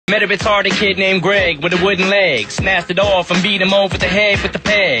Met a retarded kid named Greg with a wooden leg. Snatched it off and beat him over the head with the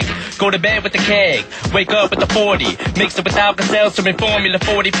peg. Go to bed with the keg. Wake up with the 40. Mix it with Alka-Seltzer and Formula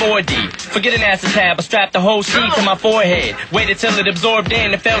 44D. Forget an acetab, I strapped the whole sheet to my forehead. Waited till it absorbed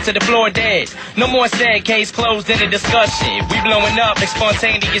in and fell to the floor dead. No more said, case closed in a discussion. We blowing up like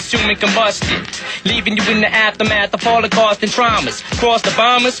spontaneous human combustion. Leaving you in the aftermath of Holocaust and traumas. Cross the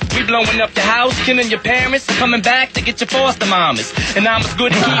bombers, we blowing up your house, killing your parents, and coming back to get your foster mamas. And I'm as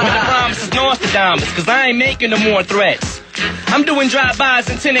good at keeping the promises Nostradamus, cause I ain't making no more threats. I'm doing drive-bys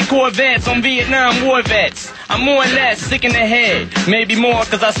and tinted Corvettes on Vietnam war vets. I'm more or less sick in the head, maybe more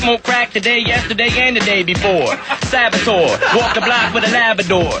cause I smoked crack today, yesterday, and the day before. Saboteur, walk the block with a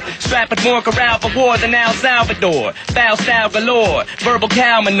Labrador. Strapping more corral for war than El Salvador. Foul style galore, verbal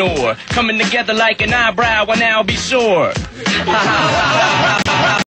cow manure. Coming together like an eyebrow, and I'll be sure.